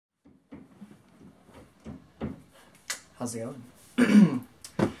How's it going?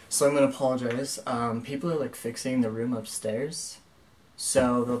 So I'm gonna apologize. People are like fixing the room upstairs,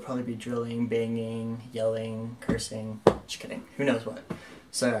 so they'll probably be drilling, banging, yelling, cursing. Just kidding. Who knows what?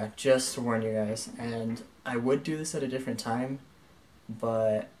 So yeah, just to warn you guys. And I would do this at a different time,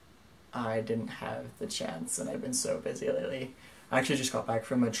 but I didn't have the chance, and I've been so busy lately. I actually just got back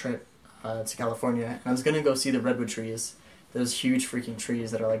from a trip to California, and I was gonna go see the redwood trees. Those huge freaking trees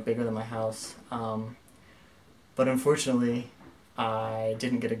that are like bigger than my house. But unfortunately, I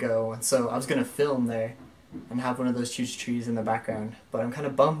didn't get to go, and so I was gonna film there and have one of those huge trees in the background. But I'm kind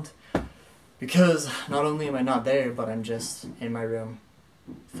of bummed because not only am I not there, but I'm just in my room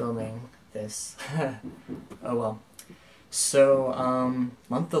filming this. Oh well. So,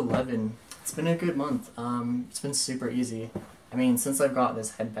 month 11. It's been a good month. It's been super easy. I mean, since I've got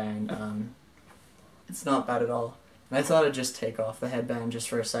this headband, it's not bad at all. And I thought I'd just take off the headband just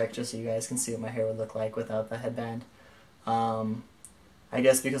for a sec, just so you guys can see what my hair would look like without the headband. I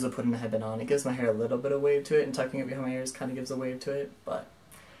guess because of putting the headband on, it gives my hair a little bit of wave to it, and tucking it behind my ears kind of gives a wave to it, but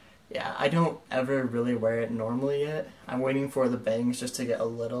yeah, I don't ever really wear it normally yet. I'm waiting for the bangs just to get a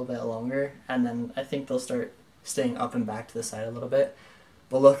little bit longer, and then I think they'll start staying up and back to the side a little bit,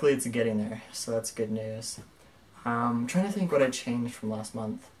 but luckily it's getting there, so that's good news. I'm trying to think what I changed from last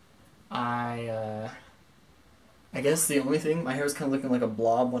month. I guess the only thing, my hair was kind of looking like a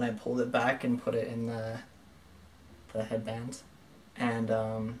blob when I pulled it back and put it in the headband.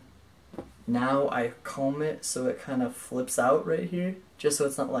 And now I comb it so it kind of flips out right here, just so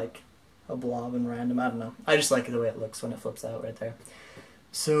it's not like a blob and random. I don't know. I just like the way it looks when it flips out right there.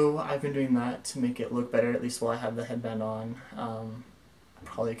 So I've been doing that to make it look better, at least while I have the headband on. I'll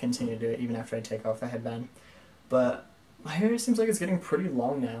probably continue to do it even after I take off the headband. But my hair seems like it's getting pretty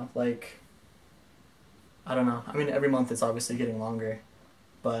long now. Like, I don't know. I mean, every month it's obviously getting longer,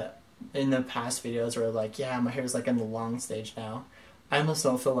 but in the past videos where like, yeah, my hair's like in the long stage now, I almost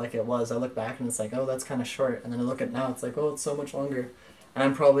don't feel like it was. I look back and it's like, oh, that's kind of short, and then I look at it now, it's like, oh, it's so much longer. And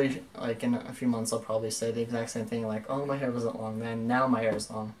I'm probably, like, in a few months I'll probably say the exact same thing, like, oh, my hair wasn't long then, now my hair is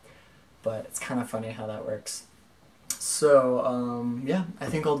long. But it's kind of funny how that works. So, yeah, I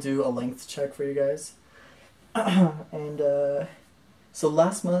think I'll do a length check for you guys. And, so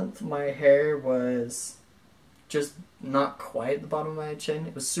last month my hair was just not quite at the bottom of my chin.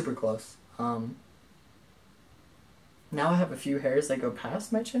 It was super close. Now I have a few hairs that go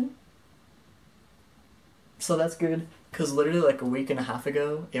past my chin. So that's good, because literally like a week and a half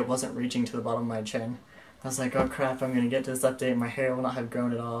ago, it wasn't reaching to the bottom of my chin. I was like, oh crap, I'm going to get to this update and my hair will not have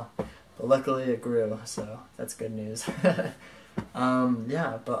grown at all. But luckily it grew, so that's good news.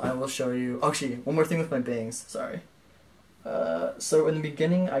 Yeah, but I will show you... Actually, one more thing with my bangs, sorry. So in the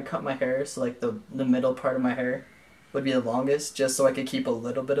beginning, I cut my hair, so like the middle part of my hair would be the longest, just so I could keep a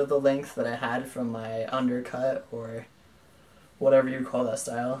little bit of the length that I had from my undercut, or whatever you call that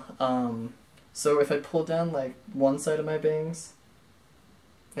style. So if I pull down like one side of my bangs,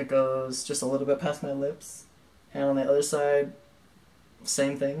 it goes just a little bit past my lips, and on the other side,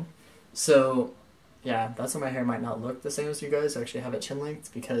 same thing. So yeah, that's why my hair might not look the same as you guys who actually have it chin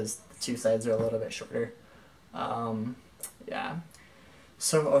length, because the two sides are a little bit shorter. Yeah.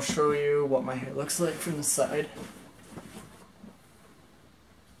 So I'll show you what my hair looks like from the side.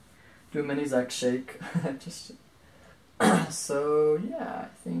 Do a mini Zach shake. Just so yeah,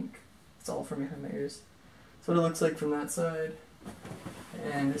 I think it's all from behind my ears. That's what it looks like from that side.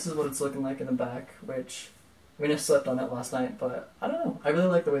 And this is what it's looking like in the back, which, I mean, I slept on it last night, but I don't know. I really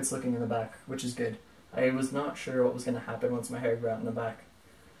like the way it's looking in the back, which is good. I was not sure what was going to happen once my hair grew out in the back.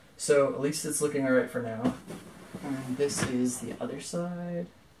 So at least it's looking alright for now. And this is the other side.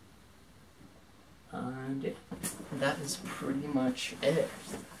 And yeah, that is pretty much it.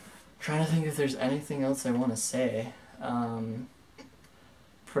 I'm trying to think if there's anything else I want to say.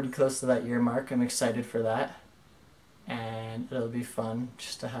 Pretty close to that year mark. I'm excited for that. And it'll be fun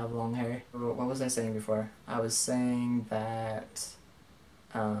just to have long hair. What was I saying before? I was saying that,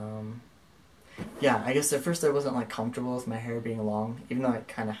 yeah, I guess at first I wasn't like comfortable with my hair being long, even though I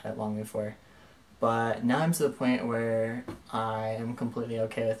kind of had it long before. But now I'm to the point where I am completely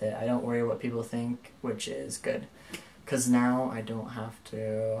okay with it. I don't worry what people think, which is good. Because now I don't have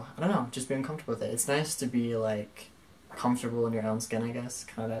to, I don't know, just be uncomfortable with it. It's nice to be like comfortable in your own skin, I guess,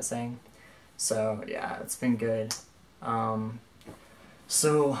 kind of that saying. So yeah, it's been good.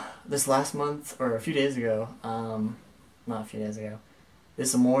 So this last month, or a few days ago, not a few days ago,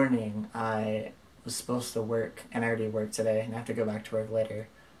 this morning I was supposed to work, and I already worked today, and I have to go back to work later.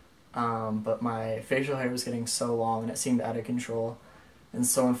 But my facial hair was getting so long and it seemed out of control, and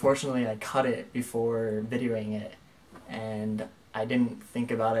so unfortunately I cut it before videoing it, and I didn't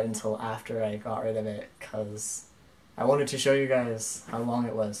think about it until after I got rid of it, because I wanted to show you guys how long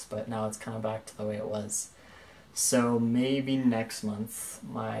it was, but now it's kind of back to the way it was. So maybe next month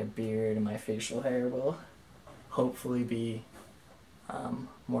my beard and my facial hair will hopefully be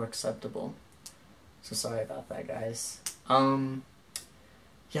more acceptable. So sorry about that, guys.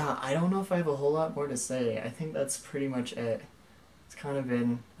 Yeah, I don't know if I have a whole lot more to say. I think that's pretty much it. It's kind of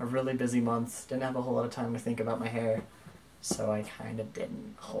been a really busy month. Didn't have a whole lot of time to think about my hair, so I kind of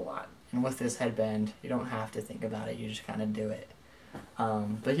didn't a whole lot. And with this headband, you don't have to think about it, you just kind of do it.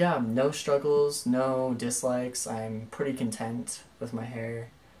 But yeah, no struggles, no dislikes. I'm pretty content with my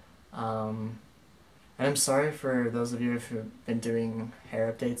hair. And I'm sorry for those of you who've been doing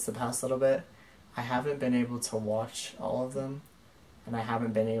hair updates the past little bit. I haven't been able to watch all of them, and I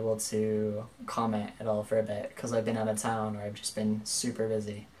haven't been able to comment at all for a bit because I've been out of town or I've just been super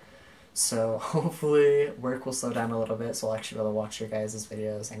busy. So hopefully work will slow down a little bit so I'll actually be able to watch your guys'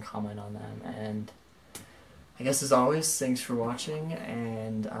 videos and comment on them. And I guess as always, thanks for watching,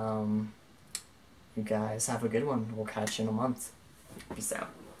 and you guys have a good one. We'll catch you in a month. Peace out.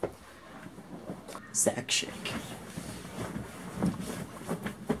 Zach Shake.